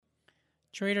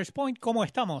Traders Point, ¿cómo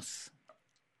estamos?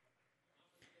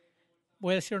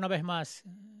 Voy a decir una vez más,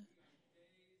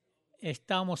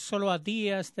 estamos solo a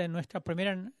días de nuestro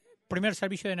primer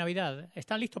servicio de Navidad.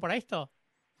 ¿Están listos para esto?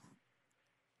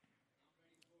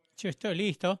 Yo estoy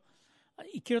listo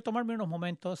y quiero tomarme unos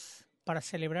momentos para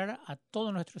celebrar a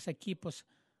todos nuestros equipos.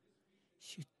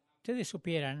 Si ustedes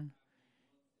supieran,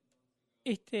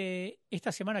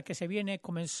 esta semana que se viene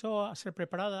comenzó a ser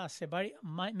preparada hace varios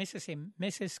meses y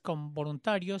meses con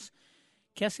voluntarios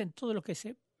que hacen todo lo que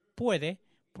se puede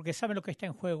porque saben lo que está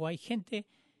en juego. Hay gente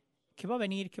que va a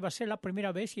venir, que va a ser la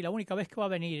primera vez y la única vez que va a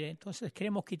venir. Entonces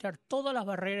queremos quitar todas las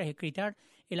barreras y quitar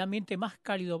el ambiente más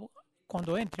cálido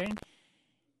cuando entren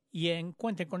y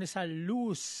encuentren con esa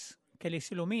luz que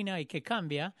les ilumina y que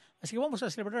cambia. Así que vamos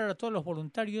a celebrar a todos los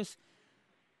voluntarios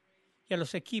y a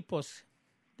los equipos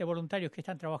de voluntarios que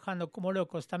están trabajando como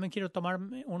locos. También quiero tomar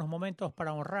unos momentos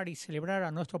para honrar y celebrar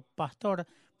a nuestro pastor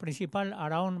principal,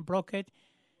 Aaron Brockett.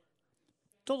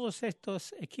 Todos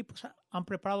estos equipos han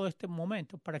preparado este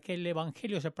momento para que el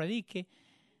Evangelio se predique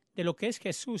de lo que es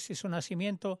Jesús y su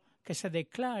nacimiento, que se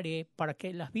declare para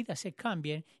que las vidas se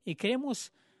cambien y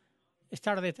queremos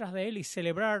estar detrás de él y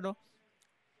celebrarlo.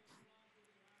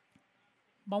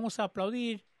 Vamos a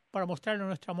aplaudir para mostrarle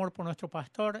nuestro amor por nuestro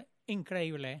pastor.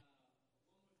 Increíble.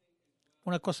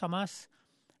 Una cosa más,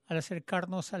 al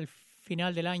acercarnos al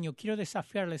final del año, quiero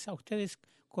desafiarles a ustedes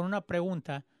con una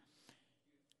pregunta.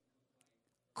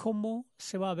 ¿Cómo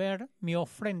se va a ver mi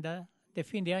ofrenda de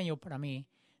fin de año para mí?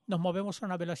 Nos movemos a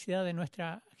una velocidad de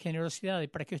nuestra generosidad y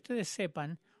para que ustedes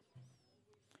sepan,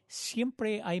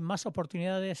 siempre hay más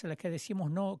oportunidades a las que decimos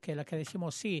no que a las que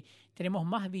decimos sí. Tenemos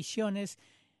más visiones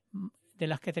de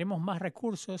las que tenemos más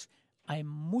recursos. Hay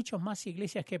muchas más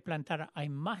iglesias que plantar. Hay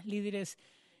más líderes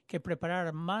que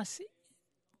preparar, más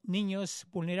niños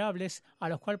vulnerables a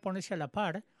los cuales ponerse a la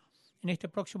par en este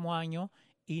próximo año.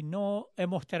 Y no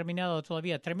hemos terminado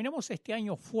todavía. Terminamos este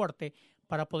año fuerte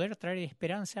para poder traer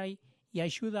esperanza y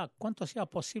ayuda cuanto sea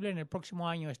posible en el próximo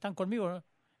año. ¿Están conmigo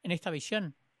en esta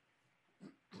visión?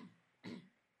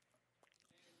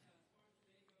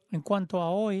 En cuanto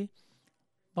a hoy,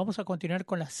 vamos a continuar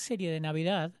con la serie de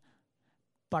Navidad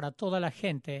para toda la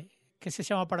gente, que se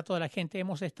llama Para toda la gente.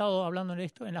 Hemos estado hablando de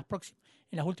esto en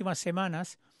las últimas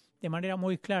semanas de manera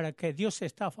muy clara, que Dios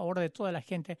está a favor de toda la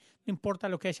gente, no importa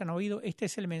lo que hayan oído. Este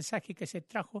es el mensaje que se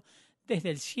trajo desde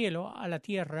el cielo a la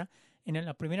tierra en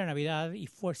la primera Navidad y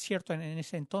fue cierto en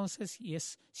ese entonces y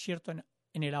es cierto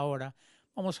en el ahora.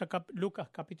 Vamos a Lucas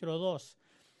capítulo 2.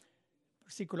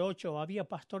 Versículo 8. Había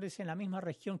pastores en la misma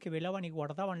región que velaban y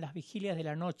guardaban las vigilias de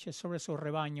la noche sobre su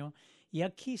rebaño. Y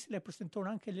aquí se les presentó un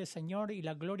ángel del Señor y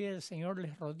la gloria del Señor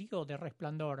les rodeó de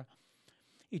resplandor.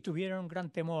 Y tuvieron gran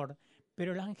temor.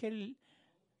 Pero el ángel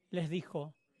les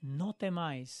dijo, no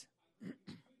temáis,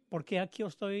 porque aquí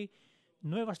os doy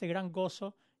nuevas de gran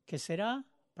gozo, que será,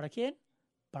 ¿para quién?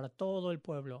 Para todo el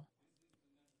pueblo.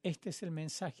 Este es el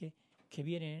mensaje que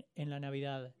viene en la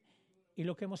Navidad. Y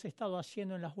lo que hemos estado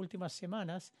haciendo en las últimas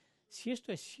semanas, si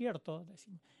esto es cierto,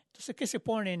 entonces, ¿qué se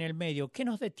pone en el medio? ¿Qué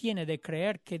nos detiene de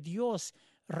creer que Dios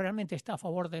realmente está a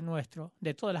favor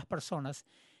de todas las personas?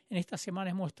 En esta semana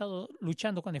hemos estado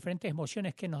luchando con diferentes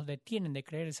emociones que nos detienen de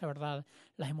creer esa verdad.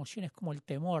 Las emociones como el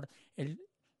temor,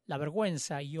 la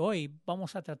vergüenza, y hoy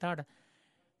vamos a tratar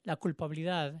la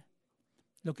culpabilidad.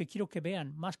 Lo que quiero que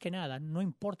vean, más que nada, no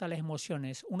importa las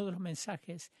emociones. Uno de los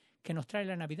mensajes que nos trae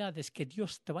la Navidad es que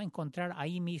Dios te va a encontrar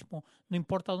ahí mismo, no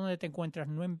importa dónde te encuentras,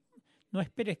 no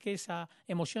esperes que esa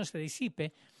emoción se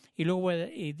disipe y luego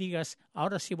digas,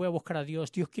 ahora sí voy a buscar a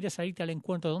Dios. Dios quiere salirte al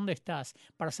encuentro de dónde estás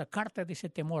para sacarte de ese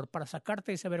temor, para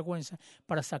sacarte de esa vergüenza,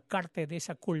 para sacarte de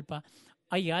esa culpa.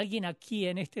 Hay alguien aquí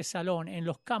en este salón, en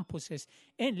los campuses,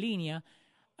 en línea,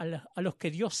 a los que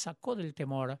Dios sacó del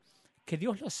temor, que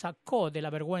Dios los sacó de la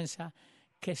vergüenza,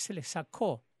 que se les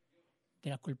sacó de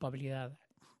la culpabilidad.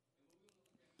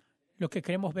 Lo que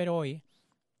queremos ver hoy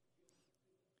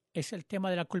es el tema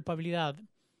de la culpabilidad.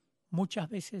 Muchas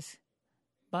veces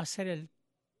va a ser el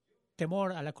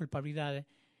temor a la culpabilidad,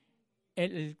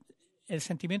 el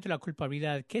sentimiento de la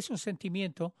culpabilidad, que es un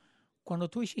sentimiento cuando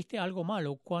tú hiciste algo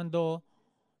malo, cuando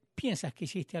piensas que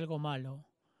hiciste algo malo,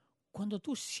 cuando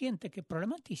tú sientes que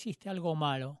probablemente hiciste algo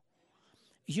malo.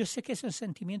 Y yo sé que es un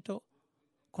sentimiento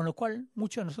con lo cual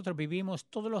muchos de nosotros vivimos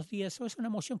todos los días, o es una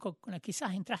emoción con la que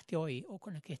quizás entraste hoy o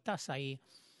con la que estás ahí.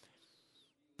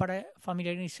 Para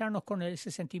familiarizarnos con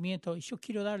ese sentimiento, yo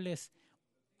quiero darles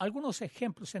algunos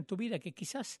ejemplos en tu vida que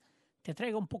quizás te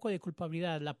traiga un poco de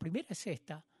culpabilidad. La primera es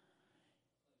esta,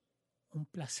 un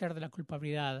placer de la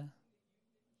culpabilidad.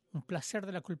 Un placer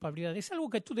de la culpabilidad. Es algo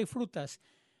que tú disfrutas,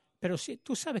 Pero si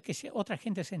tú sabes que si otra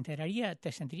gente se enteraría,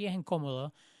 te sentirías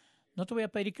incómodo. No te voy a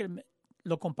pedir que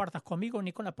lo compartas conmigo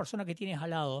ni con la persona que tienes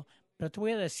al lado, pero te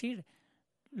voy a decir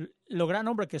lo gran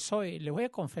hombre que soy. Le voy a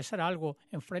confesar algo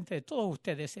en frente de todos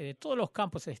ustedes, de todos los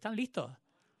campos. ¿Están listos?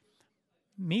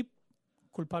 Mi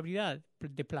culpabilidad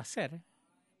de placer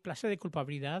de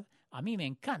culpabilidad, a mí me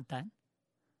encantan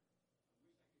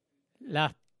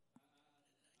las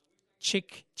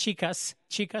chicas,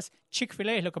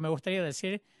 Chick-fil-A es lo que me gustaría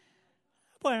decir.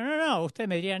 Bueno, no, usted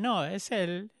me diría, no, es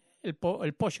el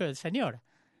pollo del Señor,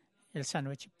 el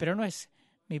sándwich, pero no es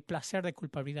mi placer de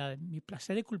culpabilidad. Mi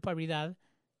placer de culpabilidad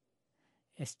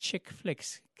es chick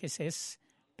flicks, que es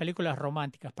películas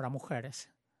románticas para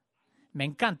mujeres. Me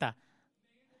encanta.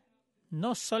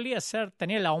 No solía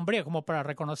tenía la hombría como para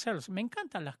reconocerlos. Me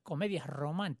encantan las comedias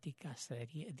románticas,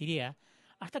 diría,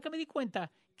 hasta que me di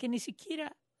cuenta que ni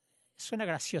siquiera suena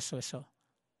gracioso eso.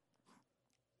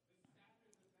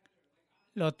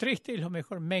 Lo triste y lo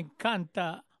mejor. Me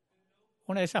encanta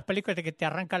una de esas películas de que te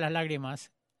arranca las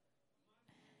lágrimas.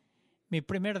 Mi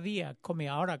primer día con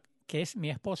ahora que es mi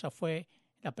esposa fue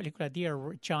la película Dear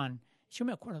John. Yo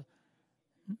me acuerdo,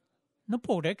 no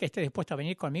puedo creer que esté dispuesta a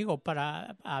venir conmigo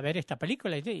para ver esta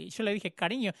película. Y yo le dije,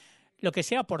 cariño, lo que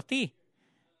sea por ti.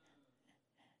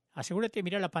 Asegúrate de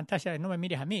mirar la pantalla, no me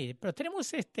mires a mí. Pero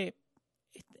tenemos este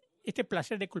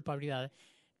placer de culpabilidad.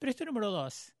 Pero esto número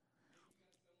 2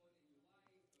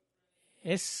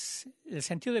 es el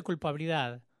sentido de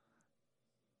culpabilidad.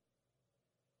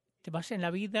 Te vas en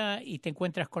la vida y te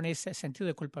encuentras con ese sentido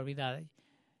de culpabilidad.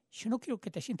 Yo no quiero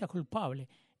que te sientas culpable.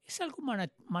 Es algo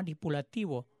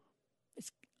manipulativo.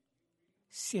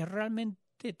 Si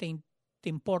realmente te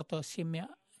importo, si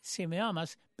me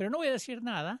amas, pero no voy a decir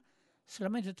nada,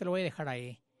 solamente te lo voy a dejar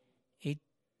ahí. Y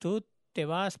tú te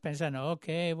vas pensando, ok,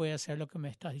 voy a hacer lo que me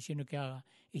estás diciendo que haga.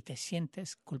 Y te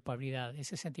sientes culpabilidad,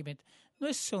 ese sentimiento. No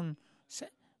es un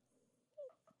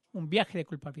viaje de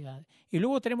culpabilidad. Y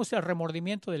luego tenemos el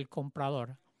remordimiento del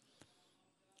comprador.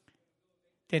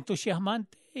 Te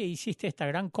entusiasmaste e hiciste esta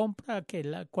gran compra que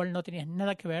la cual no tenías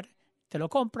nada que ver. Te lo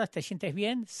compras, te sientes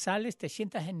bien, sales, te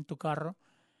sientas en tu carro,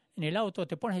 en el auto,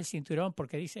 te pones el cinturón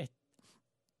porque dices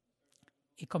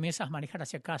y comienzas a manejar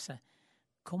hacia casa.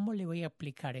 ¿Cómo le voy a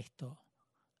aplicar esto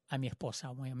a mi esposa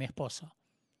o a mi esposo?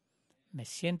 Me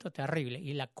siento terrible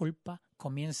y la culpa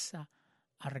comienza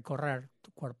a recorrer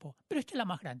tu cuerpo. Pero esta es la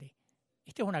más grande.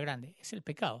 Esta es una grande, es el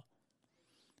pecado.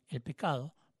 El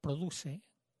pecado produce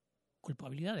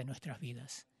culpabilidad de nuestras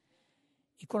vidas.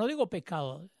 Y cuando digo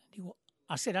pecado, digo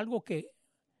hacer algo que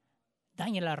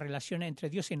daña la relación entre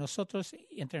Dios y nosotros,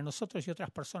 y entre nosotros y otras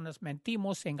personas.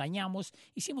 Mentimos, engañamos,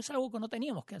 hicimos algo que no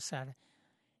teníamos que hacer.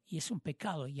 Y es un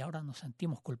pecado y ahora nos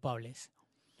sentimos culpables.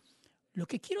 Lo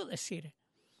que quiero decir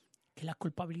que la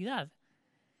culpabilidad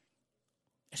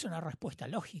es una respuesta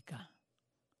lógica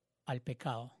al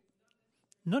pecado.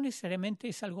 No necesariamente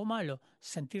es algo malo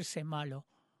sentirse mal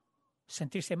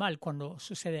cuando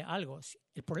sucede algo.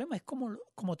 El problema es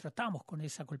cómo tratamos con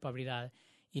esa culpabilidad.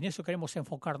 Y en eso queremos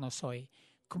enfocarnos hoy.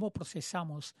 ¿Cómo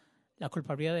procesamos la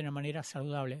culpabilidad de una manera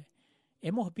saludable?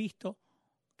 Hemos visto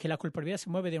que la culpabilidad se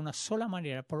mueve de una sola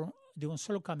manera, de un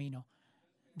solo camino,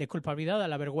 de culpabilidad a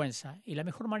la vergüenza. Y la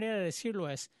mejor manera de decirlo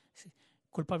es,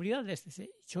 culpabilidad es decir,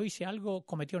 yo hice algo,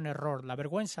 cometí un error. La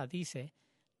vergüenza dice,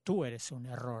 tú eres un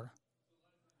error.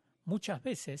 Muchas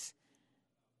veces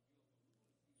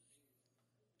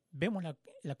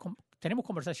tenemos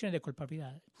conversaciones de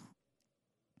culpabilidad.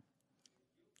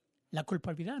 La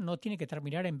culpabilidad no tiene que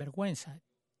terminar en vergüenza.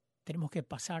 Tenemos que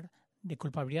pasar de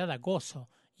culpabilidad a gozo.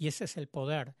 Y ese es el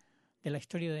poder de la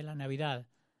historia de la Navidad,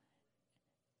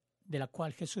 de la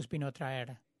cual Jesús vino a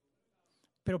traer.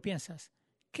 Pero piensas,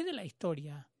 ¿qué de la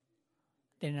historia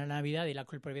de la Navidad y la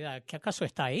culpabilidad? ¿Que acaso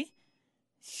está ahí?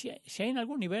 Si hay en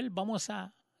algún nivel, vamos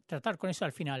a tratar con eso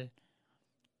al final.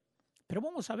 Pero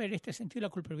vamos a ver este sentido de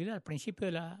la culpabilidad al principio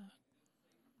de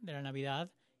la Navidad.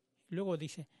 Luego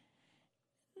dice,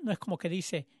 no es como que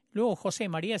dice, luego José y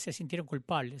María se sintieron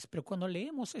culpables, pero cuando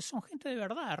leemos son gente de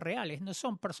verdad, reales, no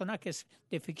son personajes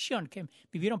de ficción que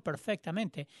vivieron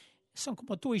perfectamente. Son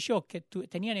como tú y yo, que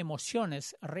tenían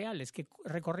emociones reales que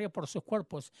recorrían por sus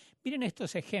cuerpos. Miren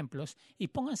estos ejemplos y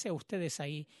pónganse ustedes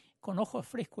ahí con ojos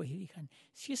frescos y digan,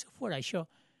 si eso fuera yo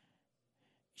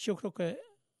creo que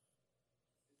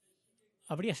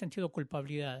habría sentido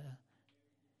culpabilidad.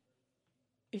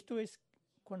 Esto es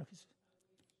cuando Jesús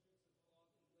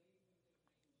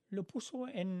lo puso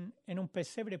en un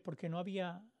pesebre porque no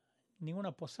había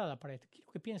ninguna posada para esto. Quiero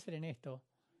que piensen en esto.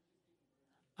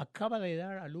 Acaba de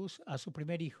dar a luz a su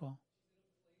primer hijo.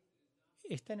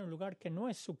 Está en un lugar que no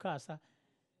es su casa.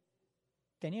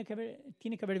 tiene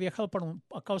que haber viajado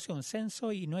a causa de un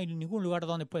censo y no hay ningún lugar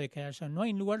donde puede quedarse. No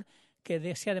hay un lugar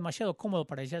que sea demasiado cómodo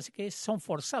para ella, así que son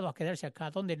forzados a quedarse acá,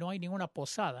 donde no hay ninguna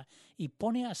posada. Y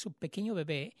pone a su pequeño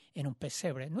bebé en un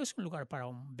pesebre. No es un lugar para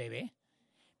un bebé.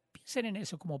 Piensen en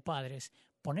eso como padres.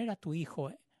 Poner a tu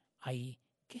hijo ahí.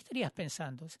 ¿Qué estarías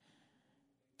pensando?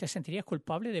 ¿Te sentirías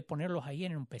culpable de ponerlos ahí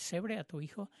en un pesebre a tu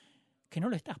hijo? Que no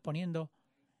lo estás poniendo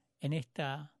en este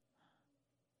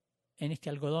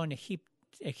algodón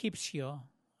egipcio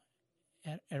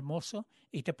hermoso,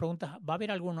 y te preguntas, ¿va a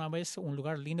haber alguna vez un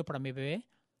lugar lindo para mi bebé?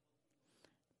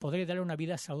 ¿Podré darle una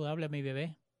vida saludable a mi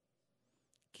bebé?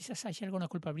 Quizás haya alguna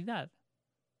culpabilidad.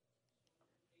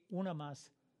 Una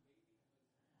más.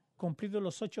 Cumplidos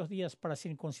los 8 días para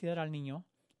circuncidar al niño.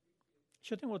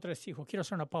 Yo tengo 3 hijos. Quiero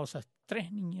hacer una pausa.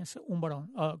 3 niñas, un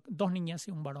varón. 2 niñas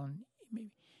y un varón.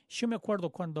 Yo me acuerdo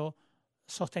cuando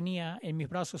sostenía en mis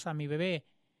brazos a mi bebé.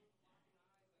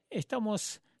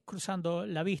 Estamos cruzando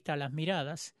la vista, las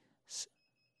miradas,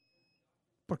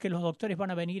 porque los doctores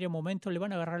van a venir en un momento, le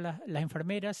van a agarrar las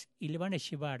enfermeras y le van a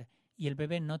llevar. Y el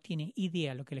bebé no tiene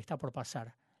idea de lo que le está por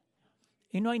pasar.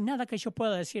 Y no hay nada que yo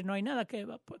pueda decir, no hay nada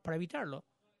para evitarlo.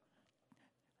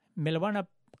 Me lo van a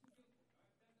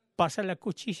pasar la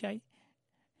cuchilla y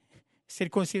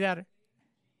circuncidar.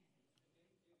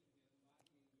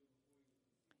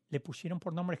 Le pusieron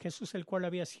por nombre Jesús, el cual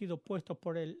había sido puesto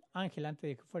por el ángel antes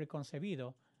de que fuera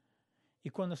concebido. Y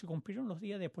cuando se cumplieron los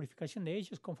días de purificación de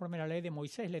ellos, conforme a la ley de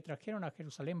Moisés, le trajeron a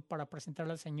Jerusalén para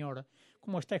presentarle al Señor,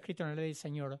 como está escrito en la ley del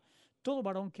Señor. Todo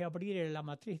varón que abriere la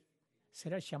matriz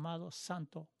será llamado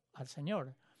santo al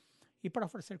Señor. Y para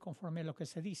ofrecer conforme a lo que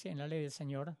se dice en la ley del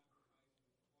Señor,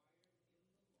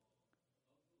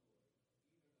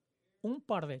 un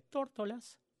par de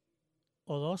tórtolas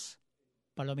o 2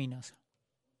 palominas.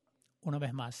 Una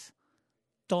vez más,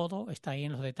 todo está ahí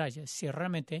en los detalles. Si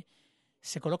realmente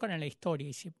se colocan en la historia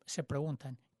y se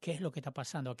preguntan, ¿qué es lo que está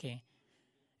pasando aquí?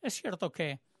 Es cierto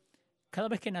que cada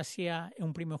vez que nacía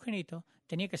un primogénito,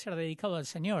 tenía que ser dedicado al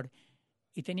Señor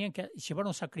y tenían que llevar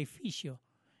un sacrificio.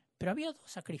 Pero había 2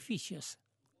 sacrificios.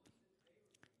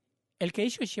 El que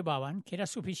ellos llevaban, que era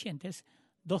suficientes,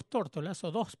 2 tórtolas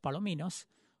o 2 palominos,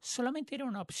 solamente era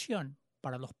una opción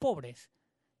para los pobres.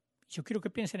 Yo quiero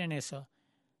que piensen en eso.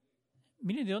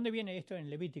 Miren de dónde viene esto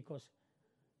en Levíticos.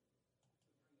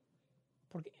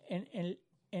 Porque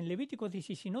en Levíticos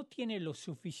dice, si no tiene lo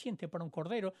suficiente para un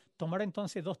cordero, tomará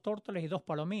entonces 2 tórtolas y 2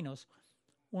 palominos,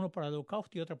 uno para el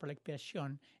holocausto y otro para la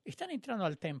expiación. Están entrando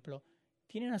al templo,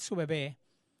 tienen a su bebé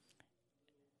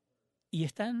y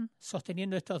están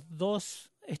sosteniendo estas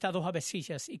dos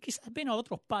avecillas. Y quizás ven a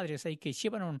otros padres ahí que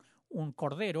llevan un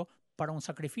cordero para un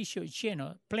sacrificio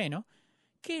pleno.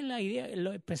 ¿Qué es la idea,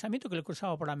 el pensamiento que le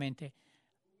cruzaba por la mente?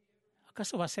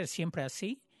 ¿Acaso va a ser siempre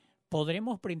así?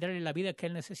 ¿Podremos brindarle la vida que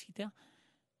él necesita?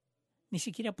 Ni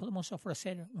siquiera podemos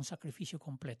ofrecer un sacrificio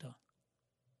completo.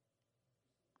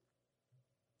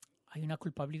 Hay una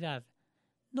culpabilidad,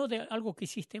 no de algo que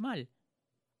hiciste mal,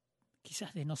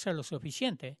 quizás de no ser lo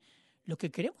suficiente. Lo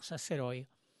que queremos hacer hoy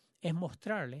es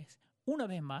mostrarles, una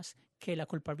vez más, que la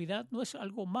culpabilidad no es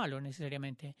algo malo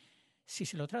necesariamente. Si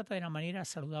se lo trata de una manera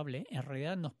saludable, en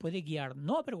realidad nos puede guiar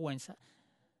no a vergüenza,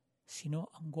 sino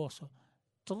a un gozo.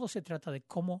 Todo se trata de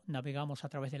cómo navegamos a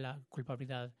través de la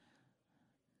culpabilidad.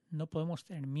 No podemos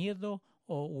tener miedo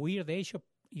o huir de ello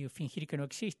y fingir que no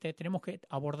existe. Tenemos que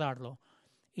abordarlo.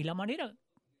 Y la manera,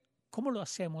 ¿cómo lo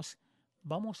hacemos?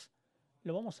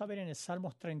 Lo vamos a ver en el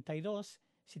Salmos 32.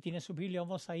 Si tiene su Biblia,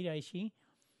 vamos a ir allí.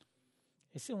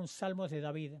 Ese es un salmo de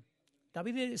David.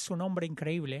 David es un hombre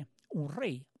increíble, un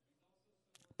rey.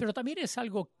 Pero también es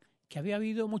algo que había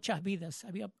habido muchas vidas,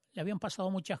 le habían pasado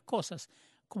muchas cosas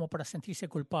como para sentirse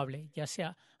culpable, ya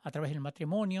sea a través del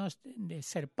matrimonio, de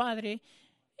ser padre,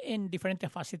 en diferentes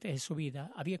facetas de su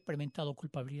vida. Había experimentado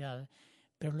culpabilidad.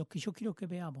 Pero lo que yo quiero que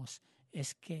veamos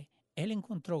es que él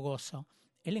encontró gozo,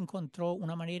 él encontró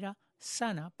una manera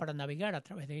sana para navegar a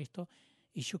través de esto,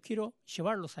 y yo quiero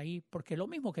llevarlos ahí, porque lo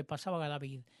mismo que pasaba a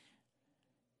David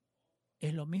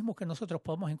es lo mismo que nosotros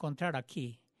podemos encontrar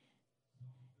aquí.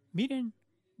 Miren,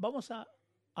 vamos a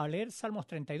leer Salmos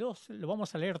 32, lo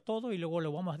vamos a leer todo y luego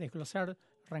lo vamos a desglosar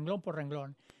renglón por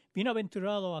renglón.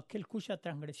 Bienaventurado aquel cuya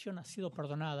transgresión ha sido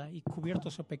perdonada y cubierto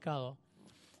su pecado.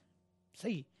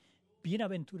 Sí,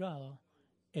 bienaventurado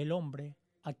el hombre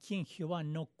a quien Jehová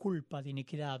no culpa de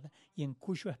iniquidad y en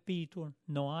cuyo espíritu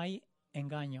no hay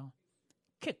engaño.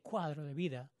 ¡Qué cuadro de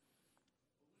vida!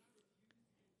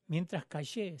 Mientras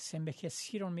callé, se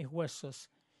envejecieron mis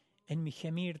huesos en mi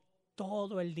gemir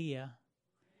todo el día,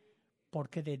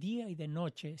 porque de día y de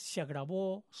noche se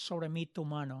agravó sobre mí tu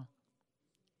mano.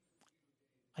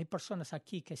 Hay personas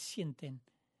aquí que sienten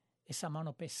esa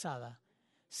mano pesada.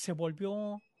 Se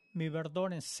volvió mi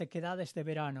verdor en sequedades de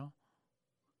verano.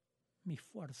 Mi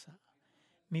fuerza,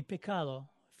 mi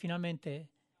pecado. Finalmente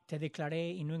te declaré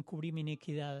y no encubrí mi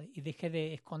iniquidad y dejé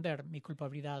de esconder mi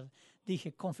culpabilidad.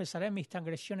 Dije, confesaré mis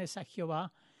transgresiones a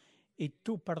Jehová y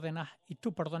tú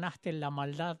perdonaste la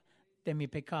maldad de mi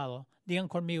pecado. Digan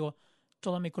conmigo,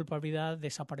 toda mi culpabilidad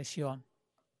desapareció.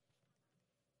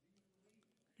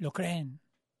 ¿Lo creen?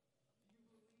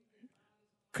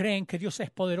 ¿Creen que Dios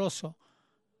es poderoso,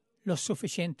 lo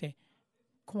suficiente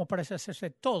como para hacerse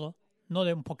todo, no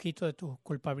de un poquito de tu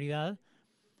culpabilidad,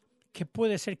 que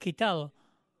puede ser quitado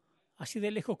así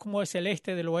de lejos como es el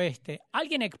este del oeste?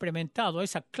 ¿Alguien ha experimentado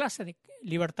esa clase de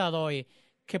libertad hoy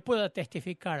que pueda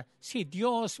testificar? Sí,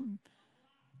 Dios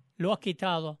lo ha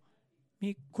quitado.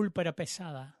 Mi culpa era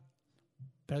pesada,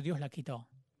 pero Dios la quitó.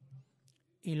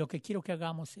 Y lo que quiero que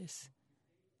hagamos es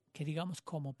que digamos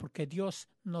cómo, porque Dios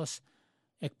nos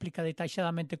explica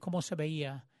detalladamente cómo se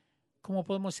veía, cómo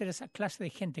podemos ser esa clase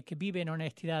de gente que vive en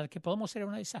honestidad, que podemos ser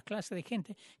una de esas clases de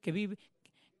gente que vive,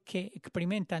 que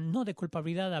experimentan no de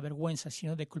culpabilidad a vergüenza,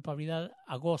 sino de culpabilidad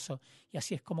a gozo. Y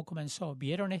así es como comenzó.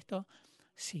 ¿Vieron esto?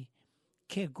 Sí.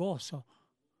 ¡Qué gozo!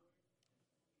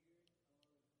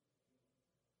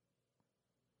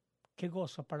 ¡Qué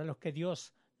gozo para los que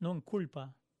Dios no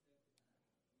inculpa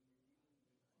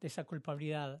de esa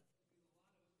culpabilidad!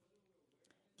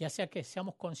 Ya sea que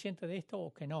seamos conscientes de esto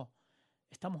o que no.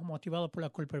 Estamos motivados por la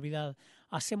culpabilidad.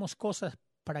 Hacemos cosas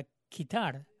para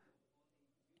quitar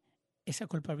esa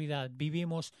culpabilidad.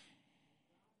 Vivimos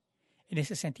en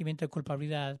ese sentimiento de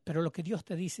culpabilidad. Pero lo que Dios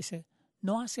te dice es,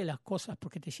 no haces las cosas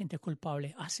porque te sientes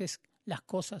culpable. Haces las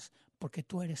cosas porque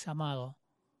tú eres amado.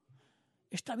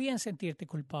 Está bien sentirte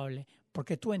culpable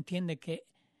porque tú entiendes que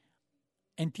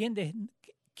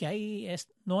ahí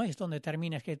no es donde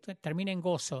termina, es que termina en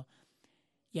gozo.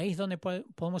 Y ahí es donde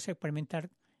podemos experimentar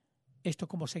esto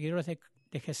como seguidores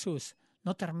de Jesús.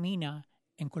 No termina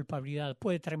en culpabilidad,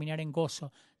 puede terminar en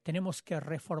gozo. Tenemos que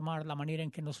reformar la manera en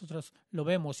que nosotros lo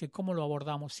vemos y cómo lo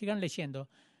abordamos. Sigan leyendo.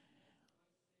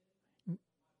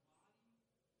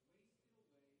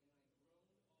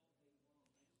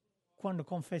 Cuando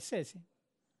confesé, ¿sí?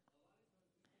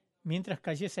 Mientras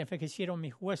callé se envejecieron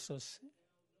mis huesos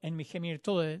en mi gemir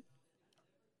todo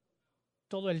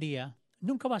el día.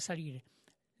 Nunca va a salir.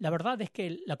 La verdad es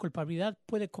que la culpabilidad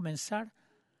puede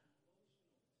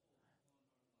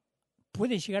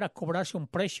llegar a cobrarse un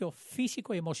precio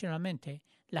físico y emocionalmente.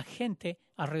 La gente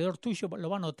alrededor tuyo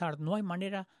lo va a notar. No hay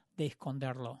manera de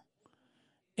esconderlo.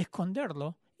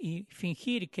 Esconderlo y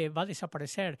fingir que va a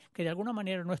desaparecer, que de alguna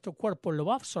manera nuestro cuerpo lo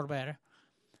va a absorber,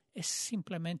 es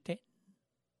simplemente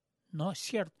no es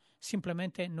cierto.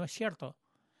 Simplemente no es cierto.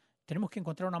 Tenemos que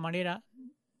encontrar una manera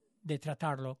de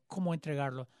tratarlo, cómo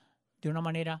entregarlo de una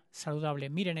manera saludable.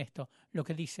 Miren esto, lo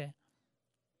que dice.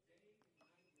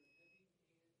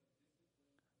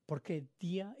 Porque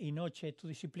día y noche tu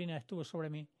disciplina estuvo sobre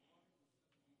mí.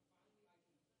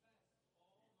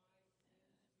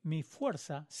 Mi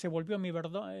fuerza se volvió mi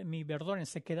verdor en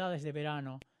sequedades de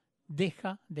verano.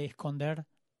 Deja de esconder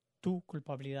tu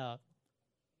culpabilidad.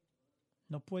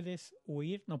 No puedes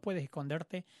huir, no puedes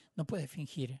esconderte, no puedes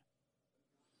fingir.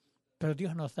 Pero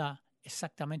Dios nos da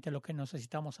exactamente lo que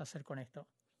necesitamos hacer con esto.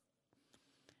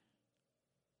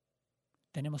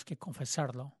 Tenemos que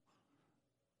confesarlo.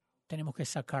 Tenemos que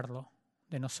sacarlo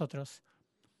de nosotros.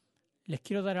 Les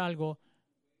quiero dar algo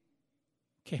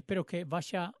que espero que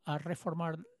vaya a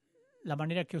reformar la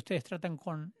manera que ustedes tratan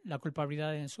con la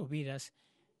culpabilidad en sus vidas.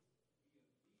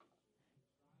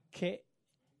 Que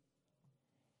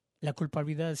la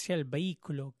culpabilidad sea el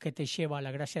vehículo que te lleva a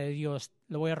la gracia de Dios.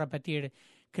 Lo voy a repetir,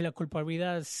 que la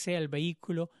culpabilidad sea el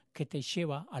vehículo que te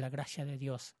lleva a la gracia de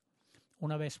Dios.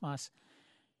 Una vez más,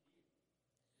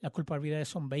 la culpabilidad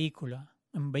es un vehículo,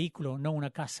 no una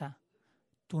casa.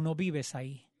 Tú no vives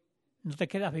ahí, no te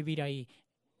quedas a vivir ahí.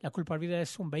 La culpabilidad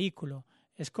es un vehículo,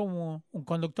 es como un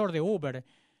conductor de Uber.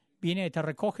 Viene, te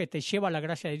recoge, te lleva a la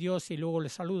gracia de Dios y luego le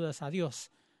saludas a Dios.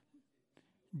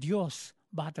 Dios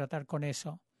va a tratar con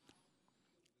eso.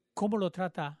 ¿Cómo lo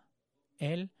trata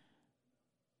Él?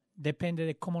 Depende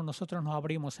de cómo nosotros nos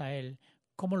abrimos a Él,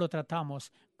 cómo lo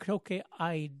tratamos. Creo que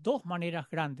hay dos maneras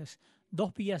grandes,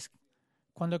 dos vías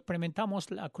cuando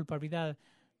experimentamos la culpabilidad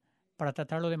para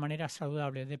tratarlo de manera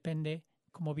saludable. Depende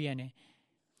cómo viene.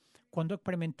 Cuando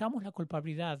experimentamos la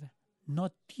culpabilidad, no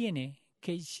tiene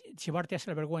que llevarte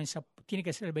hacia la vergüenza, tiene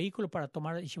que ser el vehículo para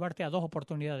llevarte a dos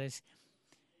oportunidades.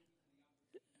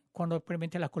 Cuando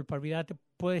experimentes la culpabilidad,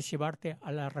 puedes llevarte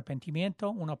al arrepentimiento,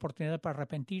 una oportunidad para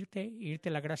arrepentirte, irte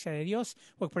a la gracia de Dios,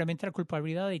 o experimentar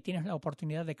culpabilidad y tienes la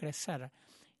oportunidad de crecer.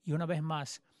 Y una vez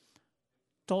más,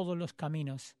 todos los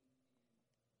caminos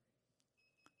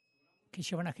que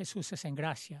llevan a Jesús es en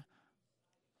gracia.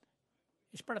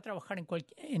 Es para trabajar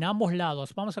en ambos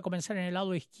lados. Vamos a comenzar en el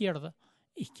lado izquierdo.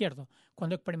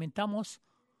 Cuando experimentamos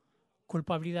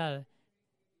culpabilidad,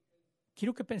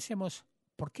 quiero que pensemos,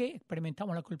 ¿por qué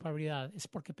experimentamos la culpabilidad? Es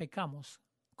porque pecamos,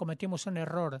 cometimos un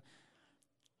error.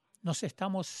 Nos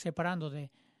estamos separando de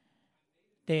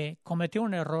cometer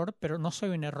un error, pero no soy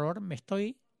un error.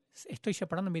 Estoy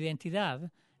separando mi identidad,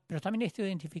 pero también estoy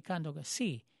identificando que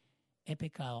sí, he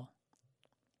pecado.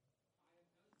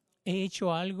 He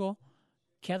hecho algo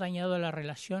que ha dañado la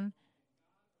relación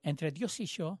entre Dios y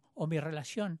yo, o mi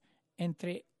relación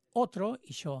entre otro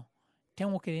y yo.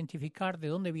 Tengo que identificar de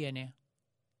dónde viene.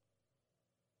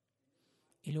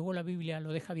 Y luego la Biblia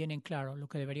lo deja bien en claro, lo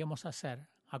que deberíamos hacer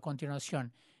a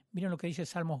continuación. Miren lo que dice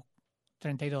Salmo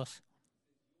 32.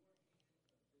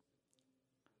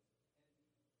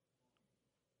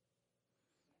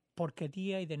 Porque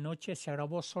día y de noche se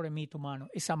agravó sobre mí tu mano.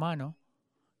 Esa mano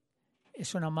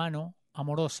es una mano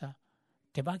amorosa.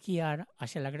 Te va a guiar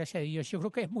hacia la gracia de Dios. Yo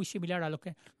creo que es muy similar a lo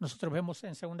que nosotros vemos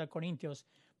en 2 Corintios.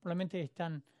 Probablemente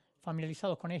están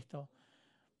familiarizados con esto.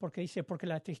 Porque dice, porque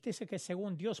la tristeza que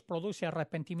según Dios produce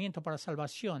arrepentimiento para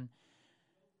salvación,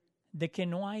 de que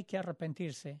no hay que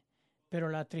arrepentirse, pero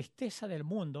la tristeza del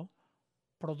mundo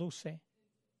produce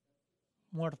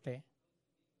muerte,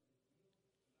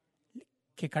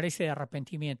 que carece de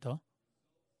arrepentimiento,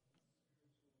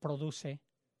 produce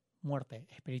muerte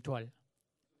espiritual.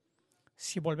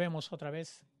 Si volvemos otra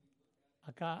vez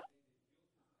acá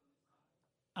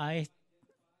a este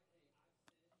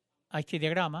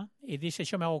diagrama y dice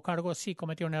yo me hago cargo, sí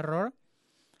cometí un error,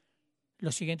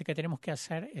 lo siguiente que tenemos que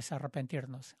hacer es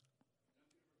arrepentirnos.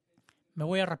 Me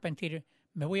voy a arrepentir,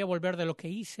 me voy a volver de lo que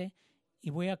hice y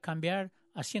voy a cambiar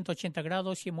a 180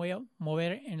 grados y me voy a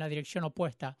mover en la dirección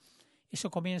opuesta.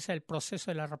 Eso comienza el proceso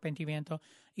del arrepentimiento,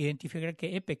 identificar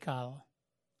que he pecado.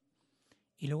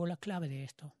 Y luego la clave de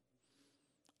esto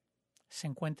se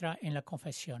encuentra en la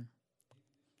confesión.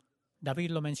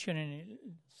 David lo menciona en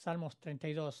el Salmos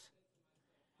 32.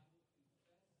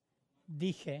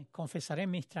 Dije, confesaré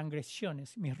mis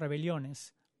transgresiones, mis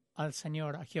rebeliones al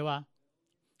Señor, a Jehová.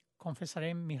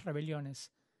 Confesaré mis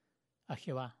rebeliones a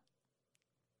Jehová.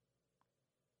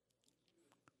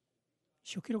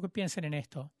 Yo quiero que piensen en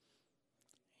esto.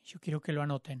 Yo quiero que lo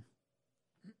anoten.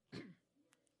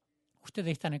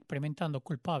 Ustedes están experimentando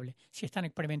culpable. Si están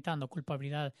experimentando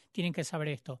culpabilidad, tienen que saber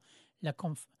esto.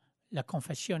 La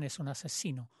confesión es un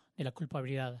asesino de la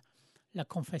culpabilidad. La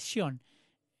confesión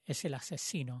es el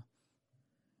asesino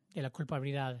de la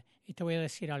culpabilidad. Y te voy a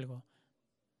decir algo.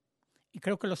 Y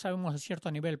creo que lo sabemos a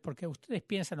cierto nivel, porque ustedes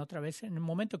piensan otra vez, en el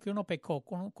momento que uno pecó,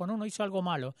 cuando uno hizo algo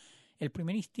malo, el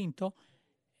primer instinto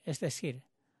es decir,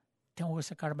 tengo que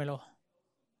sacármelo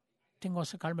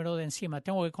de encima,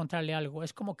 tengo que contarle algo.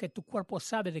 Es como que tu cuerpo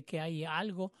sabe de que hay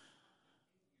algo,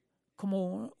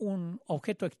 como un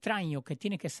objeto extraño que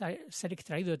tiene que ser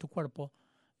extraído de tu cuerpo.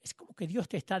 Es como que Dios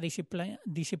te está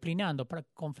disciplinando para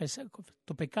confesar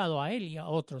tu pecado a Él y a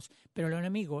otros. Pero el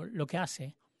enemigo lo que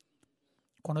hace,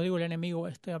 cuando digo el enemigo,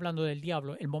 estoy hablando del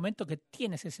diablo. El momento que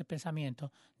tienes ese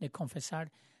pensamiento de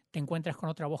confesar, te encuentras con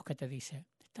otra voz que te dice,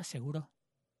 ¿estás seguro?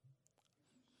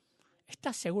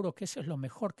 ¿Estás seguro que eso es lo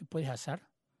mejor que puedes hacer?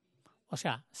 O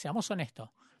sea, seamos honestos.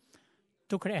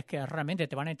 ¿Tú crees que realmente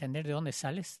te van a entender de dónde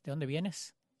sales, de dónde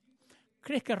vienes?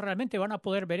 ¿Crees que realmente van a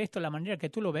poder ver esto de la manera que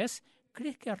tú lo ves?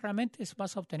 ¿Crees que realmente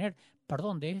vas a obtener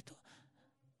perdón de esto?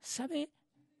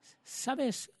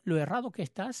 ¿Sabes lo errado que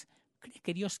estás? ¿Crees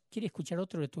que Dios quiere escuchar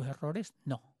otro de tus errores?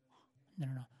 No.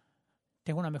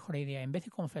 Tengo una mejor idea. En vez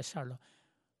de confesarlo,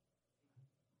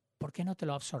 ¿por qué no te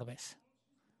lo absorbes?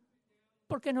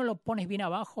 ¿Por qué no lo pones bien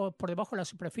abajo, por debajo de la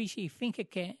superficie y finge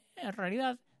que en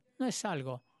realidad no es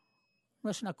algo, no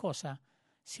es una cosa?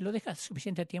 Si lo dejas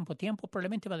suficiente tiempo,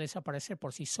 probablemente va a desaparecer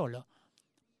por sí solo.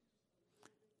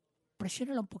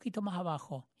 Presiónalo un poquito más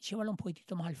abajo, llévalo un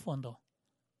poquitito más al fondo.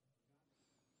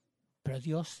 Pero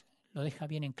Dios lo deja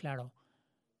bien en claro,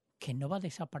 que no va a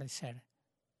desaparecer.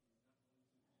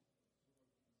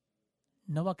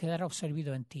 No va a quedar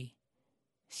absorbido en ti.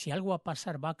 Si algo va a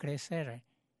pasar, va a crecer.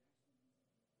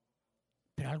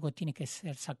 Pero algo tiene que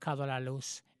ser sacado a la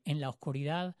luz. En la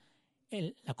oscuridad,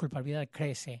 la culpabilidad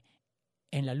crece.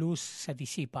 En la luz se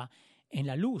disipa. En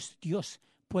la luz, Dios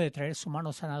puede traer su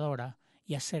mano sanadora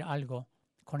y hacer algo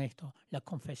con esto. La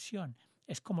confesión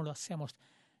es como lo hacemos.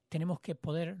 Tenemos que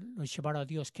poderlo llevar a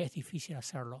Dios, que es difícil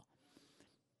hacerlo.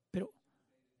 Pero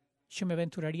yo me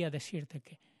aventuraría a decirte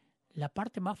que la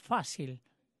parte más fácil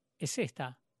es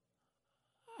esta.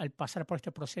 al pasar por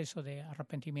este proceso de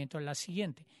arrepentimiento es la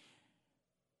siguiente,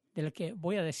 de la que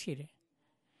voy a decir.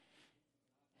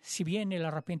 Si bien el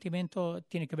arrepentimiento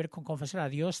tiene que ver con confesar a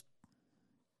Dios,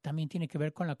 también tiene que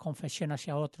ver con la confesión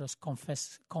hacia otros,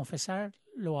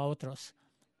 confesarlo a otros.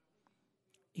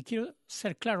 Y quiero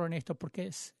ser claro en esto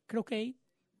porque creo que hay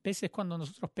veces cuando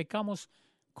nosotros pecamos,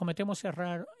 cometemos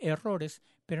errores,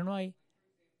 pero no hay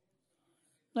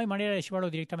manera de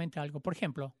llevarlo directamente a algo. Por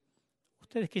ejemplo,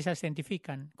 ustedes quizás se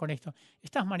identifican con esto.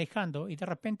 Estás manejando y de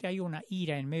repente hay una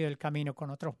ira en medio del camino con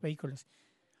otros vehículos.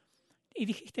 Y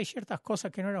dijiste ciertas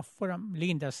cosas que no fueran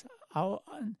lindas,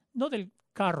 no del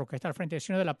carro que está al frente,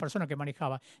 sino de la persona que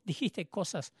manejaba. Dijiste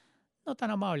cosas no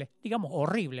tan amables, digamos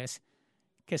horribles,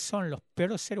 que son los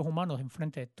peores seres humanos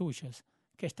enfrente de tuyos,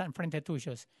 que están enfrente de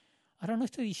tuyos. Ahora no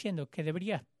estoy diciendo que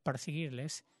deberías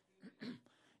perseguirles,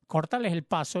 cortarles el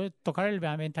paso, tocar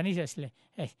la ventanilla y decirle,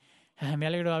 me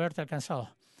alegro de haberte alcanzado.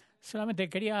 Solamente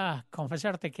quería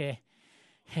confesarte que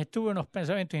tuve unos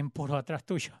pensamientos impuros atrás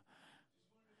tuyo.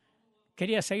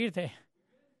 Quería seguirte.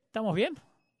 ¿Estamos bien?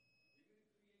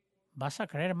 Vas a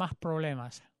crear más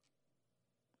problemas.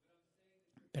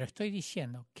 Pero estoy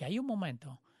diciendo que hay un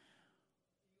momento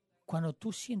cuando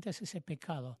tú sientes ese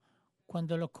pecado,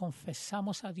 cuando lo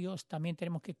confesamos a Dios, también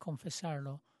tenemos que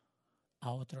confesarlo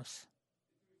a otros.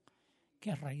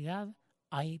 Que en realidad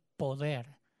hay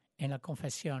poder en la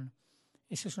confesión.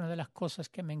 Esa es una de las cosas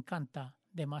que me encanta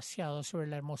demasiado sobre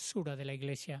la hermosura de la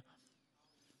iglesia.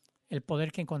 El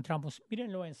poder que encontramos.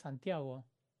 Mírenlo en Santiago.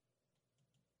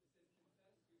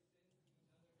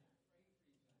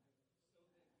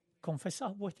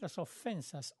 Confesad vuestras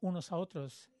ofensas unos a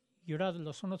otros y orad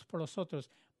los unos por los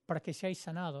otros para que seáis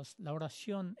sanados. La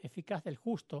oración eficaz del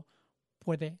justo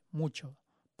puede mucho.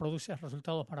 Produce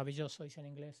resultados maravillosos, dice en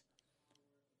inglés.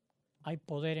 Hay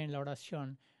poder en la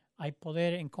oración. Hay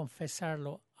poder en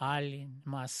confesarlo a alguien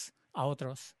más, a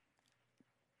otros.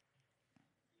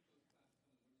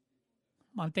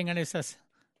 Mantengan esos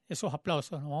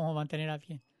aplausos, nos vamos a mantener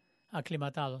bien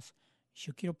aclimatados.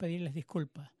 Yo quiero pedir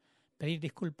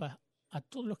disculpas a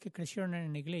todos los que crecieron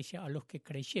en la iglesia, a los que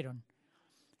creyeron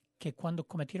que cuando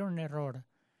cometieron un error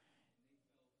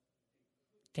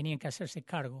tenían que hacerse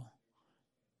cargo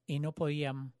y no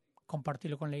podían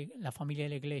compartirlo con la familia de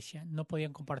la iglesia, no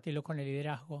podían compartirlo con el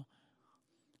liderazgo,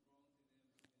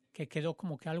 que quedó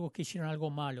como que hicieron algo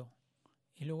malo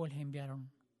y luego les enviaron.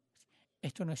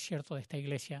 Esto no es cierto de esta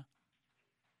iglesia.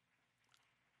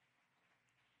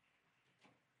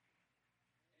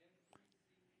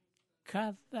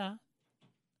 Cada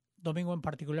domingo en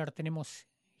particular tenemos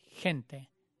gente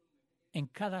en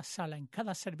cada sala, en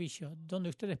cada servicio, donde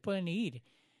ustedes pueden ir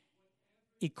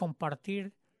y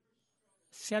compartir,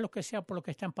 sea lo que sea por lo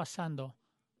que están pasando,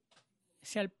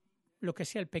 sea lo que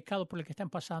sea el pecado por el que están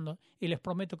pasando, y les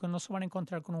prometo que no se van a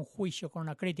encontrar con un juicio, con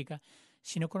una crítica,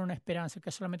 sino con una esperanza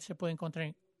que solamente se puede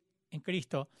encontrar en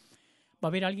Cristo. Va a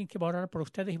haber alguien que va a orar por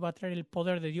ustedes y va a traer el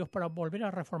poder de Dios para volver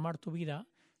a reformar tu vida.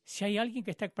 Si hay alguien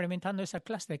que está experimentando esa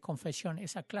clase de confesión,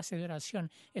 esa clase de oración,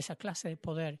 esa clase de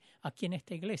poder aquí en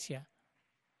esta iglesia,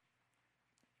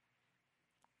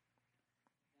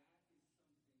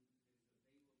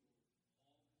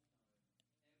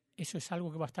 eso es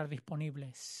algo que va a estar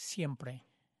disponible siempre,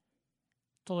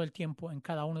 todo el tiempo, en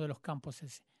cada uno de los campos.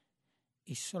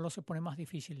 Y solo se pone más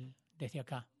difícil desde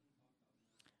acá.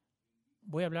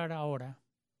 Voy a hablar ahora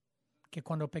que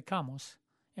cuando pecamos,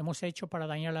 hemos hecho para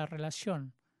dañar la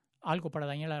relación, algo para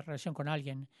dañar la relación con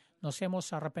alguien, nos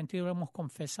hemos arrepentido, hemos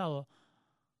confesado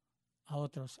a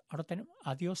otros. Ahora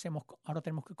ahora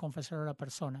tenemos que confesar a la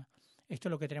persona. Esto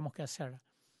es lo que tenemos que hacer.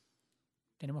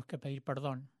 Tenemos que pedir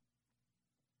perdón.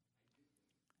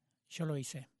 Yo lo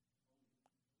hice.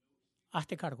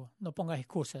 Hazte cargo, no pongas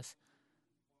excusas.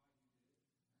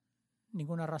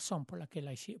 Ninguna razón por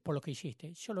lo que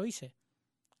hiciste. Yo lo hice.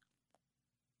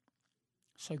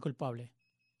 Soy culpable.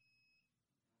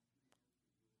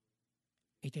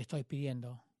 Y te estoy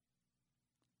pidiendo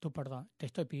tu perdón. Te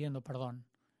estoy pidiendo perdón.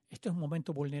 Esto es un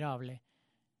momento vulnerable.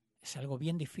 Es algo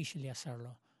bien difícil de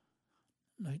hacerlo.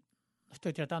 No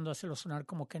estoy tratando de hacerlo sonar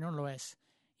como que no lo es.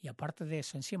 Y aparte de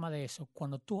eso, encima de eso,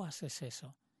 cuando tú haces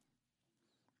eso,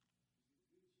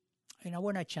 hay una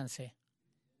buena chance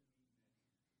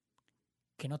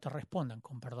que no te respondan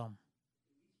con perdón.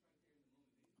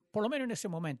 Por lo menos en ese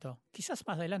momento. Quizás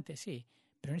más adelante sí,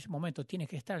 pero en ese momento tienes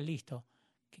que estar listo,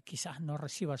 que quizás no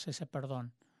recibas ese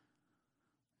perdón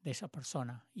de esa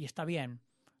persona. Y está bien.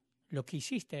 Lo que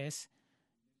hiciste es,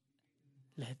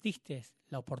 les diste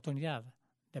la oportunidad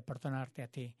de perdonarte a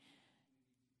ti.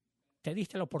 Te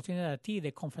diste la oportunidad a ti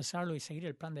de confesarlo y seguir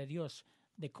el plan de Dios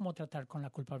de cómo tratar con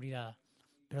la culpabilidad.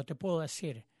 Pero te puedo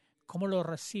decir, cómo lo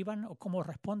reciban o cómo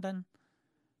respondan,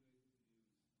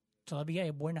 todavía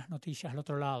hay buenas noticias al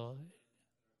otro lado.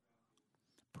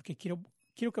 Porque quiero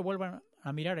que vuelvan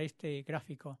a mirar a este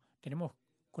gráfico. Tenemos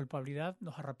culpabilidad,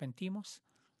 nos arrepentimos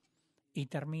y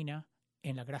termina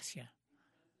en la gracia.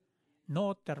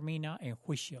 No termina en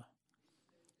juicio.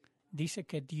 Dice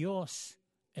que Dios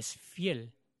es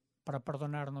fiel para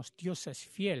perdonarnos. Dios es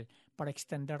fiel para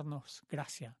extendernos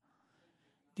gracia.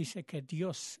 Dice que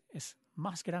Dios es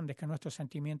más grande que nuestros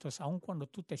sentimientos. Aun cuando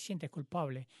tú te sientes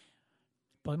culpable,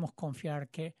 podemos confiar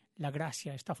que la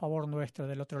gracia está a favor nuestro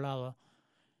del otro lado.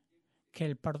 Que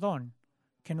el perdón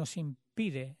que nos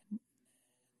impide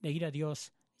de ir a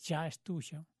Dios ya es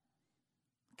tuyo.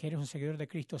 Que eres un seguidor de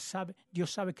Cristo.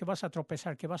 Dios sabe que vas a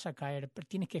tropezar, que vas a caer, pero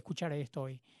tienes que escuchar esto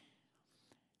hoy.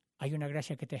 Hay una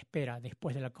gracia que te espera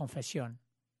después de la confesión.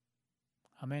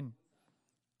 Amén.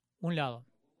 Un lado.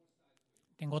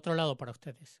 Tengo otro lado para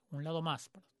ustedes. Un lado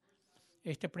más.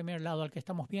 Este primer lado al que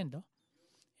estamos viendo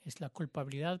es la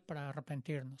culpabilidad para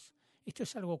arrepentirnos. Esto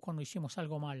es algo cuando hicimos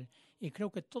algo mal. Y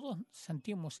creo que todos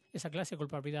sentimos esa clase de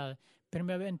culpabilidad. Pero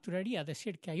me aventuraría a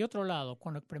decir que hay otro lado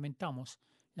cuando experimentamos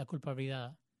la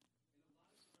culpabilidad.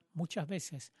 Muchas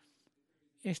veces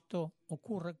esto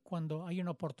ocurre cuando hay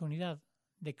una oportunidad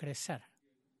de crecer.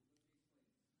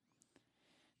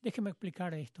 Déjeme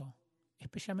explicar esto,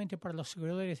 especialmente para los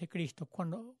seguidores de Cristo.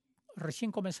 Cuando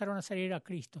recién comenzaron a salir a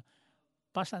Cristo,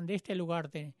 pasan de este lugar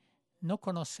de no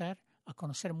conocer a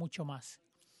conocer mucho más.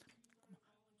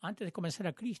 Antes de comenzar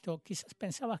a Cristo, quizás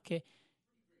pensabas que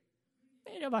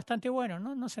era bastante bueno,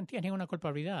 no sentías ninguna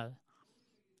culpabilidad.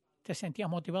 Te sentías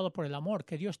motivado por el amor,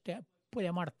 que Dios te puede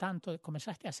amar tanto.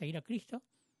 Comenzaste a seguir a Cristo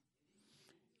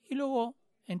y luego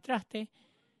entraste,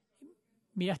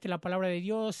 miraste la palabra de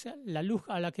Dios, la luz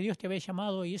a la que Dios te había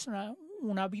llamado, y es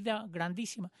una vida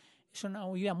grandísima. Es una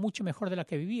vida mucho mejor de la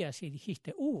que vivías y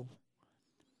dijiste,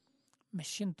 me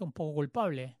siento un poco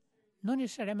culpable. No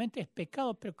necesariamente es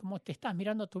pecado, pero como te estás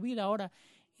mirando tu vida ahora,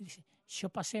 y dices, yo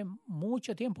pasé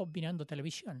mucho tiempo mirando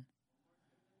televisión.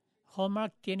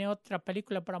 Hallmark tiene otra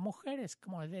película para mujeres,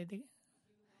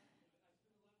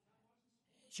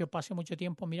 yo pasé mucho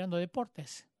tiempo mirando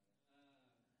deportes.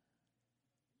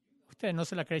 Ustedes no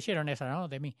se la creyeron esa, ¿no?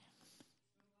 De mí.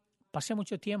 Pasé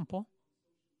mucho tiempo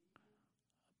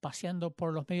paseando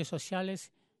por los medios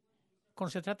sociales.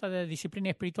 Cuando se trata de disciplina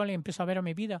espiritual y empiezo a ver a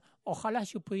mi vida, ojalá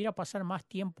yo pudiera pasar más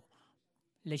tiempo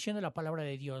leyendo la palabra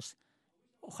de Dios.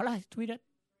 Ojalá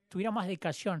tuviera más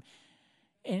dedicación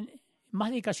en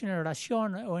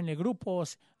oración o en el grupo.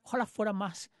 Ojalá fuera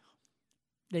más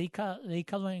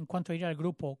dedicado en cuanto a ir al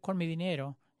grupo con mi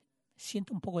dinero.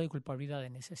 Siento un poco de culpabilidad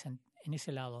en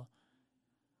ese lado.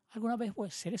 ¿Alguna vez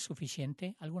seré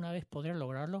suficiente? ¿Alguna vez podré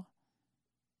lograrlo?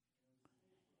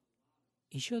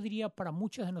 Y yo diría para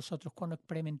muchos de nosotros, cuando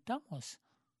experimentamos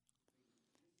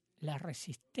la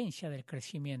resistencia del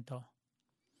crecimiento,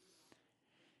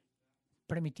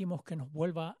 permitimos que nos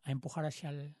vuelva a empujar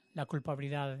hacia la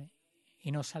culpabilidad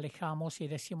y nos alejamos y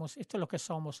decimos, esto es lo que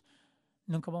somos,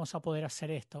 nunca vamos a poder hacer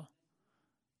esto.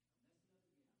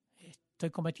 Estoy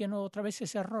cometiendo otra vez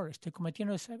ese error,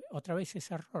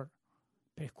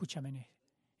 Pero escúchame.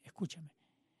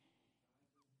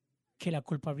 Que la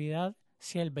culpabilidad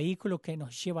sea el vehículo que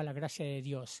nos lleva a la gracia de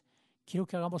Dios. Quiero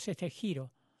que hagamos este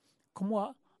giro.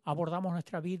 ¿Cómo abordamos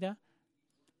nuestra vida?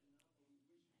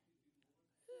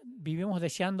 Vivimos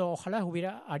deseando, ojalá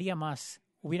hubiera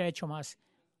hecho más.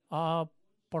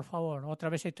 Por favor, otra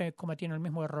vez estoy cometiendo el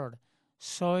mismo error.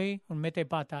 Soy un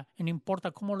metepata, y no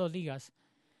importa cómo lo digas,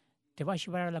 te va a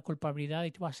llevar a la culpabilidad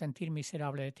y te vas a sentir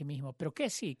miserable de ti mismo. Pero ¿qué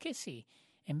sí?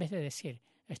 En vez de decir,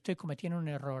 estoy cometiendo un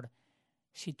error,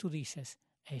 si tú dices,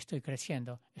 estoy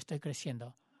creciendo,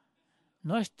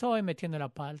 no estoy metiendo la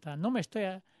pata, no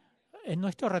estoy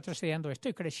retrocediendo,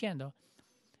 estoy creciendo.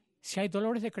 Si hay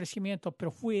dolores de crecimiento,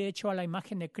 pero fui hecho a la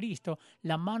imagen de Cristo,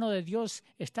 la mano de Dios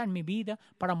está en mi vida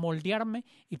para moldearme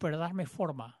y para darme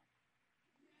forma.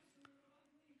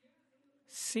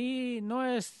 Sí, no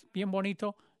es bien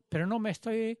bonito, pero no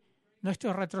estoy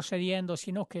retrocediendo,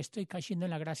 sino que estoy cayendo en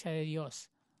la gracia de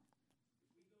Dios.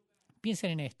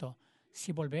 Piensen en esto.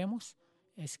 Si volvemos,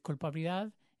 es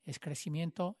culpabilidad, es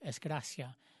crecimiento, es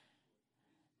gracia.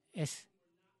 Es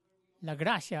la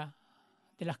gracia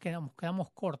de las que nos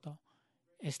quedamos cortos.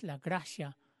 Es la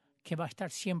gracia que va a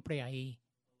estar siempre ahí,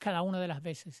 cada una de las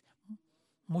veces.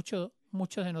 Muchos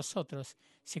de nosotros,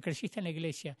 si creciste en la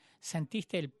iglesia,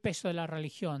 sentiste el peso de la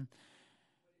religión,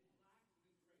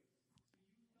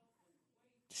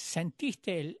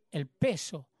 sentiste el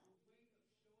peso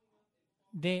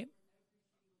de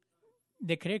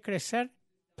querer crecer,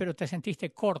 pero te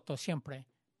sentiste corto siempre.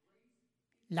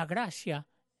 La gracia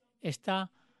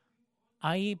está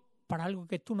ahí para algo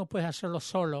que tú no puedes hacerlo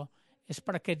solo. Es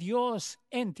para que Dios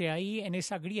entre ahí en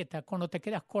esa grieta cuando te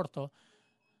quedas corto.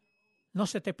 No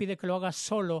se te pide que lo hagas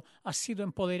solo. Has sido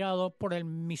empoderado por el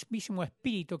mismísimo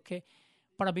Espíritu que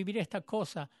para vivir esta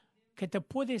cosa, que te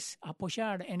puedes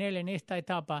apoyar en Él en esta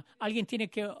etapa. Alguien tiene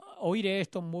que oír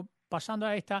esto. Pasando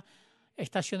a esta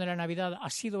estación de la Navidad, ha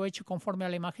sido hecho conforme a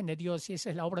la imagen de Dios y esa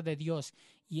es la obra de Dios.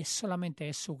 Y solamente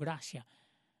es su gracia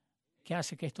que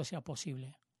hace que esto sea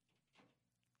posible.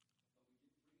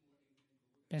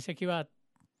 Pensé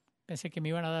que me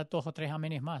iban a dar 2 o 3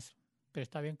 amenes más, pero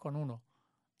está bien con uno.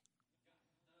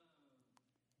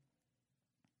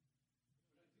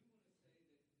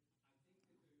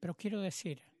 Pero quiero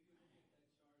decir,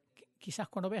 que quizás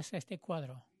cuando veas este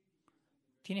cuadro,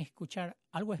 tienes que escuchar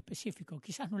algo específico.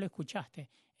 Quizás no lo escuchaste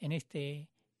en este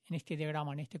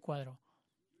diagrama, en este cuadro.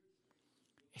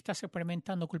 Estás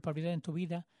experimentando culpabilidad en tu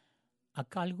vida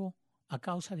a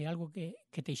causa de algo que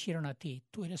te hicieron a ti.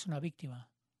 Tú eres una víctima.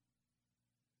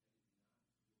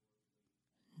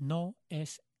 No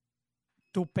es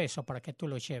tu peso para que tú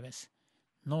lo lleves.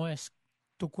 No es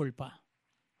tu culpa.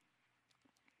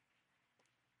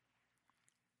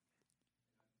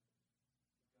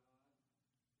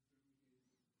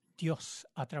 Dios,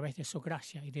 a través de su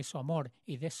gracia y de su amor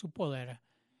y de su poder,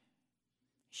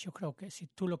 yo creo que si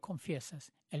tú lo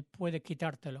confiesas, Él puede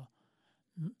quitártelo.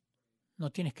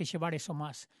 No tienes que llevar eso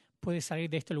más. Puedes salir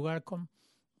de este lugar con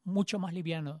mucho más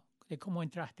liviano de cómo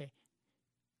entraste.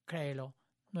 Créelo,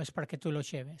 no es para que tú lo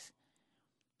lleves.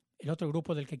 El otro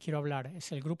grupo del que quiero hablar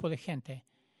es el grupo de gente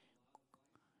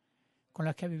con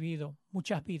la que ha vivido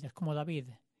muchas vidas, como David,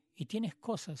 y tienes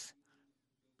cosas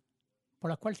por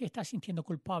las cuales te estás sintiendo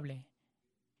culpable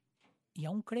y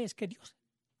aún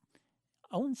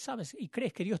sabes y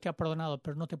crees que Dios te ha perdonado,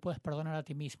 pero no te puedes perdonar a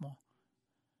ti mismo.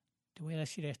 Te voy a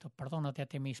decir esto, perdónate a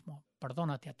ti mismo,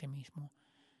 perdónate a ti mismo.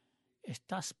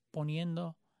 Estás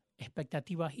poniendo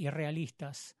expectativas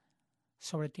irrealistas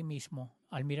sobre ti mismo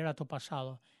al mirar a tu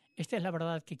pasado. Esta es la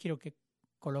verdad que quiero que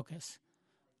coloques.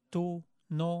 Tú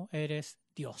no eres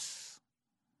Dios.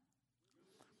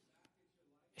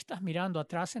 Estás mirando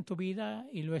atrás en tu vida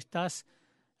y lo estás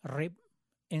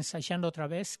ensayando otra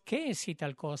vez. ¿Qué es y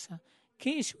tal cosa?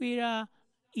 ¿Qué si hubiera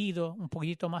ido un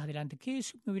poquito más adelante? ¿Qué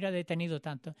si me hubiera detenido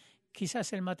tanto?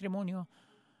 Quizás el matrimonio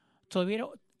todavía,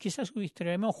 quizás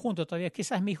estaríamos juntos todavía,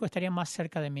 quizás mi hijo estaría más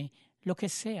cerca de mí. Lo que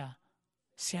sea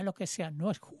lo que sea, no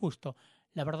es justo.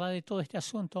 La verdad de todo este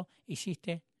asunto,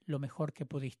 hiciste lo mejor que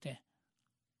pudiste.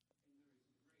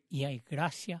 Y hay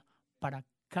gracia para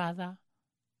cada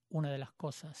una de las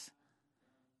cosas.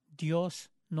 Dios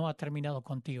no ha terminado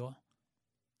contigo.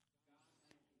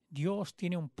 Dios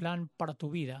tiene un plan para tu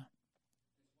vida.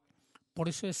 Por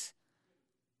eso es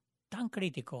tan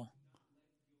crítico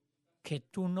que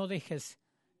tú no dejes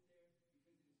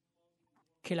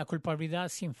que la culpabilidad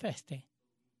se infeste,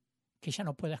 que ya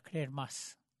no puedas creer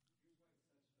más.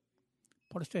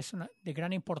 Por esto es de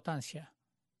gran importancia.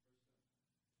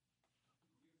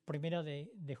 Primera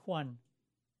de Juan.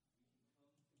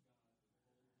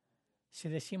 Si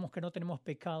decimos que no tenemos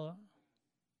pecado,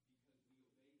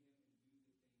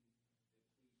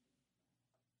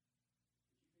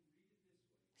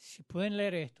 si pueden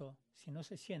leer esto, si no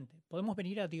se siente, podemos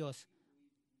venir a Dios.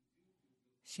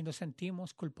 Si nos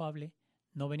sentimos culpables,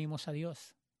 no venimos a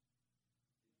Dios.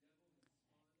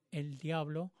 El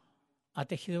diablo ha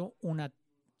tejido una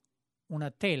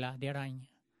tela de araña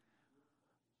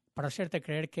para hacerte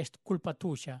creer que es culpa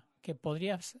tuya, que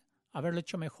podrías haberlo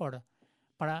hecho mejor,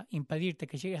 para impedirte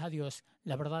que llegues a Dios.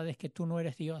 La verdad es que tú no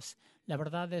eres Dios. La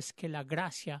verdad es que la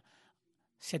gracia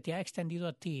se te ha extendido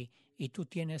a ti y tú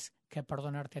tienes que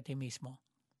perdonarte a ti mismo.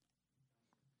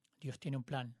 Dios tiene un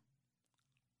plan.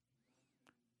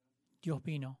 Dios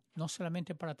vino no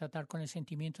solamente para tratar con el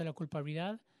sentimiento de la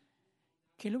culpabilidad,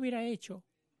 que Él hubiera hecho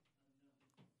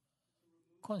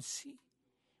con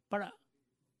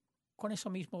eso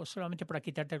mismo, solamente para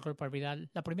quitarte la culpabilidad.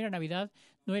 La primera Navidad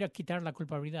no era quitar la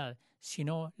culpabilidad,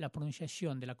 sino la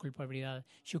pronunciación de la culpabilidad.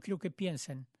 Yo quiero que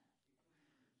piensen,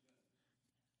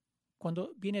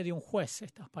 cuando viene de un juez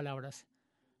estas palabras,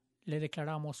 le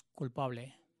declaramos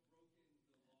culpable.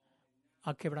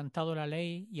 Ha quebrantado la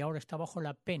ley y ahora está bajo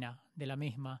la pena de la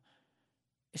misma.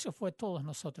 Eso fue todos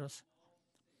nosotros.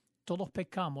 Todos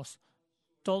pecamos.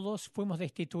 Todos fuimos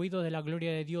destituidos de la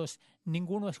gloria de Dios.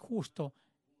 Ninguno es justo,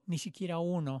 ni siquiera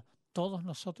uno. Todos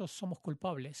nosotros somos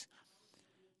culpables.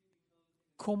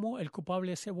 ¿Cómo el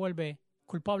culpable se vuelve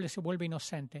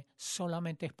inocente?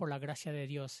 Solamente es por la gracia de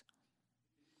Dios,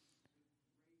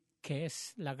 que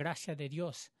es la gracia de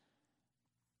Dios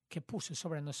que puso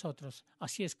sobre nosotros.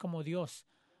 Así es como Dios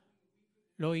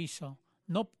lo hizo.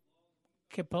 No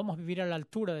que podamos vivir a la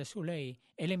altura de su ley.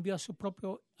 Él envió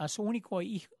a su único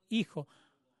hijo.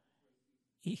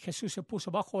 Y Jesús se puso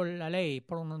bajo la ley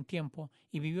por un tiempo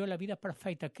y vivió la vida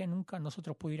perfecta que nunca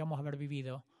nosotros pudiéramos haber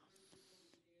vivido.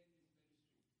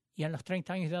 Y a los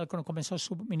 30 años de edad, cuando comenzó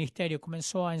su ministerio,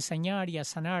 comenzó a enseñar y a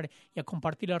sanar y a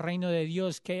compartir el reino de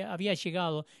Dios que había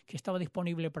llegado, que estaba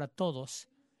disponible para todos.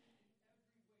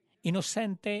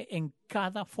 Inocente en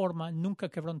cada forma, nunca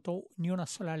quebrantó ni una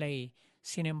sola ley.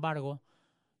 Sin embargo,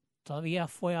 todavía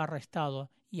fue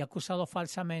arrestado y acusado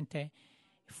falsamente.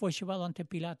 Fue llevado ante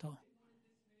Pilato.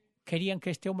 Querían que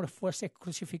este hombre fuese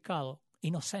crucificado,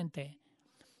 inocente.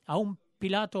 Aún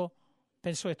Pilato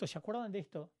pensó esto. ¿Se acuerdan de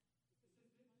esto?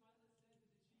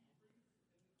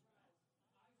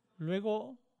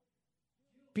 Luego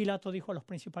Pilato dijo a los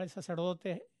principales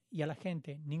sacerdotes y a la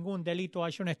gente: ningún delito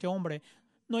hay en este hombre.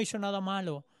 No hizo nada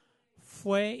malo.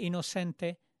 Fue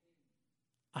inocente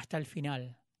hasta el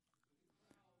final.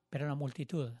 Pero la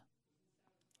multitud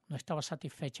no estaba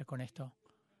satisfecha con esto.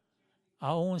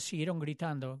 Aún siguieron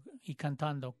gritando y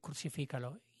cantando: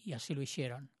 crucifícalo. Y así lo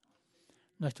hicieron.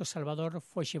 Nuestro Salvador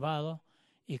fue llevado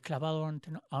y clavado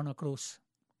a una cruz,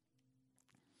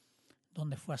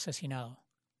 donde fue asesinado.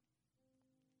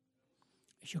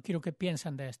 Yo quiero que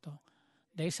piensen de esto.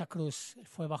 De esa cruz él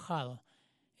fue bajado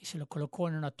y se lo colocó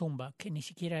en una tumba que ni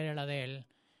siquiera era la de él.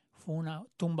 Fue una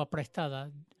tumba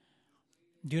prestada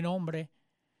de un hombre,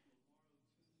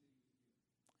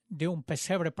 de un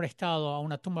pesebre prestado a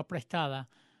una tumba prestada,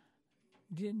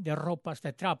 de ropas,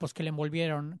 de trapos que le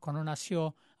envolvieron cuando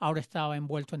nació. Ahora estaba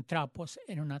envuelto en trapos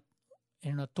en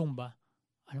una tumba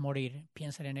al morir.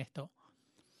 Piensen en esto.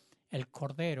 El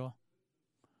cordero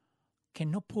que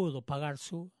no pudo pagar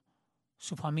su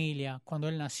familia cuando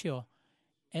él nació,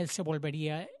 él se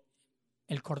volvería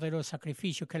el cordero de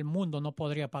sacrificio que el mundo no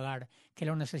podría pagar, que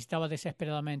lo necesitaba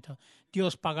desesperadamente.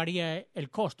 Dios pagaría el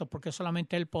costo porque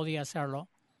solamente él podía hacerlo.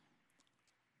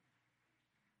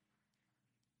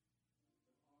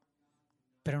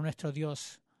 Pero nuestro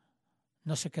Dios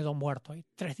no se quedó muerto. Y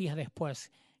 3 días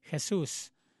después,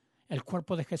 el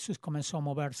cuerpo de Jesús comenzó a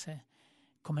moverse,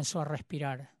 comenzó a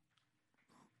respirar,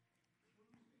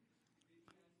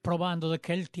 probando de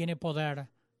que Él tiene poder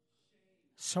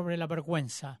sobre la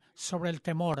vergüenza, sobre el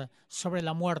temor, sobre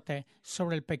la muerte,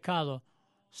 sobre el pecado,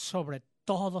 sobre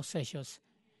todos ellos.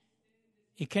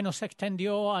 ¿Y qué nos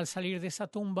extendió al salir de esa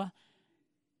tumba?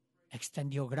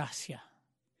 Extendió gracia.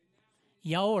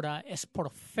 Y ahora es por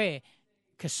fe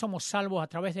que somos salvos a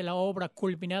través de la obra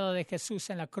culminada de Jesús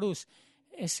en la cruz.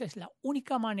 Esa es la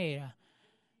única manera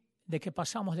de que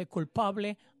pasamos de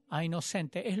culpable a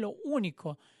inocente. Es lo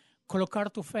único. Cuando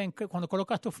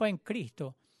colocas tu fe en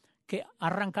Cristo, que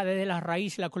arranca desde la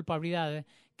raíz la culpabilidad,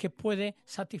 que puede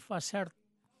satisfacer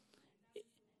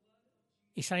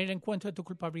y salir en encuentro de tu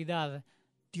culpabilidad.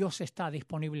 Dios está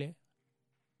disponible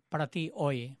para ti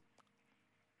hoy.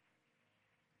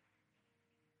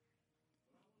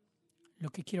 Lo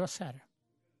que quiero hacer,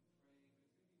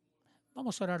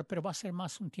 vamos a orar, pero va a ser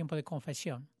más un tiempo de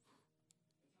confesión.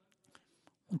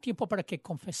 Un tiempo para que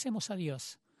confesemos a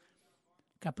Dios,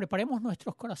 que preparemos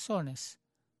nuestros corazones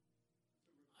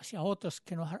hacia otros,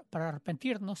 para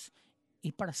arrepentirnos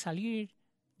y para salir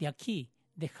de aquí,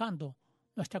 dejando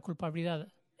nuestra culpabilidad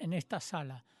en esta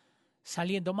sala,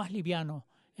 saliendo más liviano,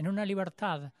 en una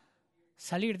libertad,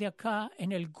 salir de acá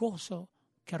en el gozo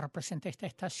que representa esta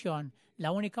estación.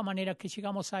 La única manera que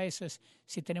llegamos a eso es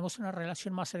si tenemos una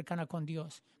relación más cercana con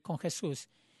Dios, con Jesús.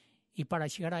 Y para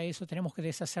llegar a eso tenemos que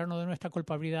deshacernos de nuestra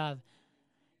culpabilidad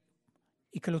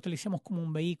y que lo utilicemos como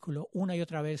un vehículo una y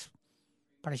otra vez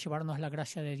para llevarnos la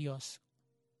gracia de Dios.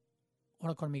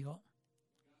 Ora conmigo.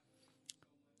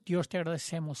 Dios, te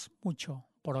agradecemos mucho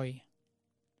por hoy.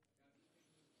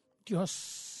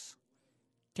 Dios,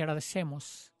 te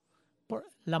agradecemos por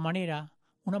una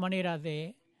manera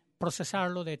de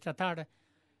procesarlo, de tratar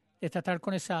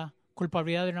con esa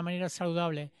culpabilidad de una manera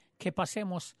saludable, que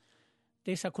pasemos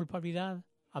de esa culpabilidad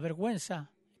a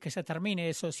vergüenza, que se termine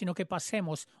eso, sino que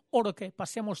pasemos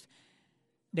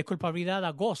de culpabilidad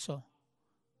a gozo.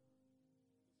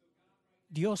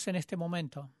 Dios, en este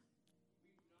momento,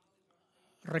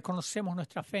 reconocemos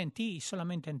nuestra fe en ti y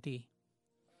solamente en ti.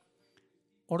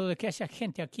 Oro de que haya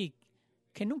gente aquí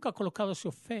que nunca ha colocado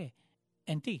su fe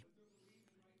en ti,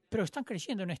 pero están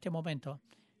creyendo en este momento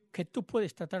que tú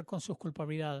puedes tratar con su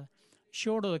culpabilidad.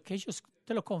 Yo oro de que ellos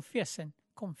te lo confiesen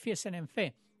en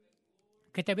fe,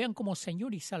 que te vean como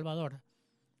Señor y Salvador,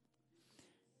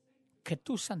 que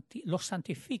tú los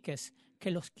santifiques,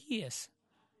 que los guíes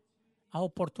a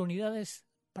oportunidades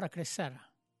para crecer.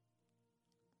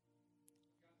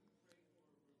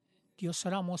 Dios,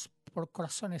 oramos por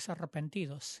corazones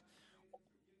arrepentidos.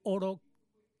 Oro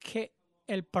que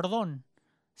el perdón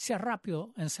sea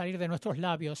rápido en salir de nuestros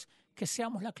labios, que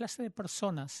seamos la clase de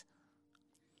personas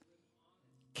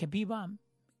que vivan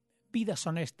vidas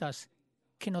honestas,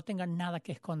 que no tengan nada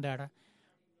que esconder,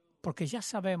 porque ya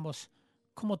sabemos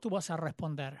cómo tú vas a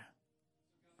responder.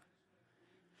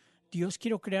 Dios,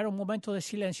 quiero crear un momento de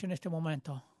silencio en este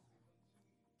momento,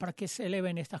 para que se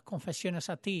eleven estas confesiones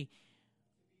a ti,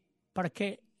 para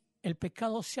que el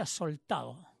pecado sea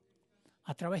soltado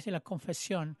a través de la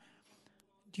confesión.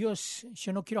 Dios,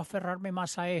 yo no quiero aferrarme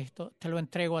más a esto, te lo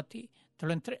entrego a ti,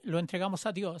 lo entregamos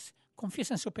a Dios.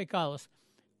 Confiesen sus pecados,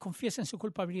 confiesen su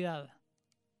culpabilidad.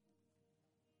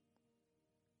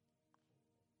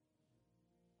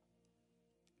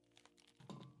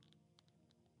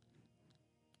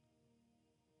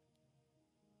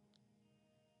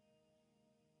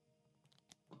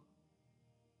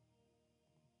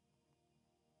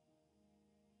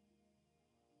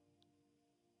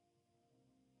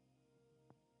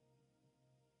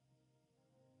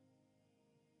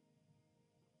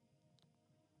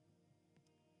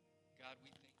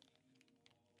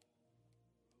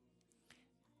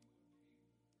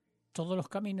 Todos los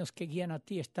caminos que guían a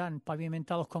ti están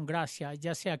pavimentados con gracia,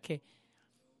 ya sea que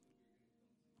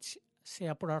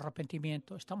sea por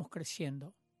arrepentimiento. Estamos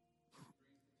creciendo.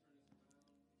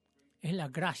 Es la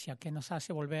gracia que nos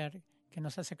hace volver, que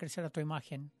nos hace crecer a tu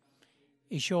imagen.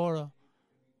 Y lloro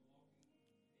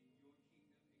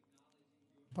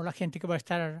por la gente que va a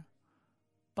estar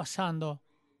pasando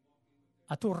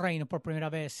a tu reino por primera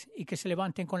vez y que se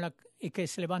levanten con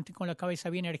la cabeza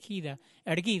bien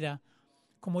erguida,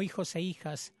 como hijos e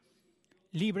hijas,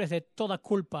 libres de toda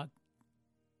culpa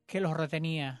que los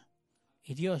retenía.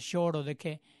 Y Dios, lloro de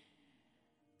que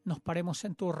nos paremos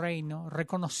en tu reino,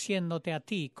 reconociéndote a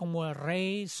ti como el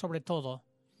Rey sobre todo.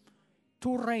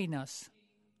 Tú reinas,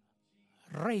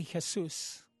 Rey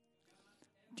Jesús.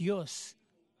 Dios,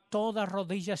 toda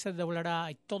rodilla se doblará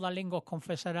y toda lengua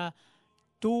confesará,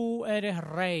 tú eres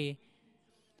Rey.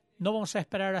 No vamos a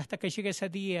esperar hasta que llegue ese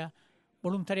día.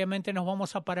 Voluntariamente nos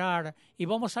vamos a parar y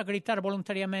vamos a gritar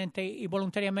voluntariamente y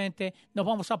voluntariamente nos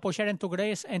vamos a apoyar en tu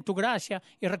gracia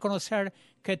y reconocer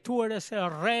que tú eres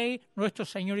el Rey, nuestro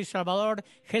Señor y Salvador,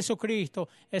 Jesucristo.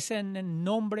 Es en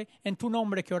tu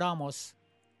nombre que oramos.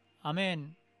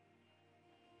 Amén.